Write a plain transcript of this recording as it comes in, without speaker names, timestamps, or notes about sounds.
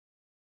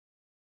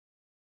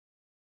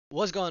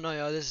What's going on,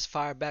 y'all? This is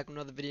Fire back with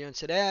another video, and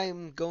today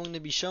I'm going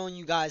to be showing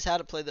you guys how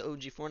to play the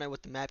OG Fortnite.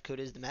 What the map code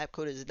is. The map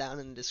code is down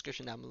in the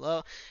description down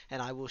below,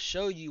 and I will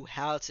show you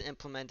how to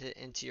implement it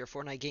into your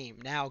Fortnite game.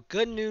 Now,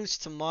 good news,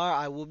 tomorrow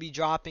I will be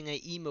dropping an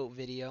emote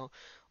video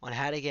on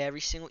how to get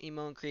every single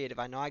emote in creative.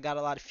 I know I got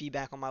a lot of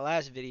feedback on my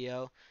last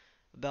video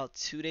about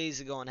 2 days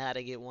ago on how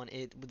to get one.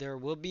 There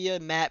will be a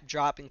map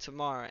dropping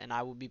tomorrow, and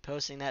I will be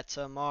posting that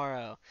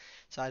tomorrow.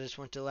 So I just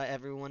want to let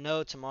everyone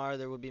know tomorrow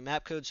there will be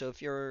map code. So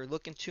if you're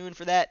looking tuned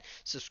for that,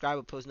 subscribe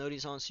with post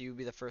notice on so you'll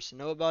be the first to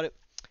know about it.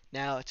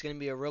 Now it's gonna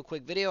be a real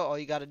quick video. All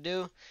you gotta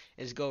do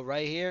is go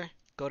right here,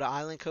 go to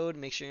island code,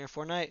 make sure you're in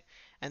Fortnite,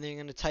 and then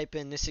you're gonna type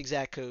in this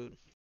exact code.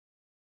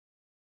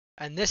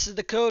 And this is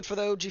the code for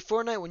the OG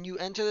Fortnite. When you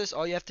enter this,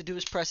 all you have to do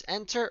is press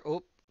enter.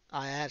 Oh,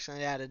 I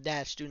actually added a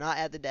dash. Do not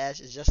add the dash.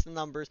 It's just the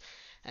numbers.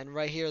 And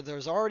right here,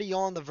 there's already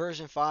on the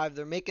version 5.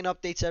 They're making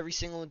updates every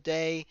single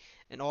day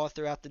and all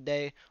throughout the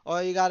day.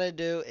 All you got to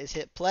do is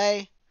hit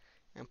play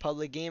and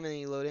public game, and then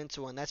you load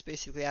into one. That's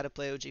basically how to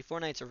play OG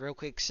Fortnite. It's a real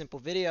quick, simple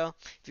video.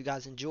 If you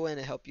guys enjoy and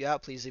it helped you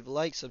out, please leave a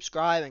like,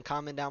 subscribe, and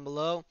comment down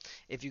below.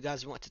 If you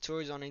guys want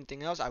tutorials on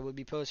anything else, I will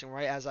be posting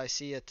right as I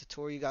see a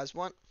tutorial you guys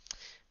want.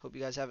 Hope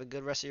you guys have a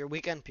good rest of your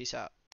weekend. Peace out.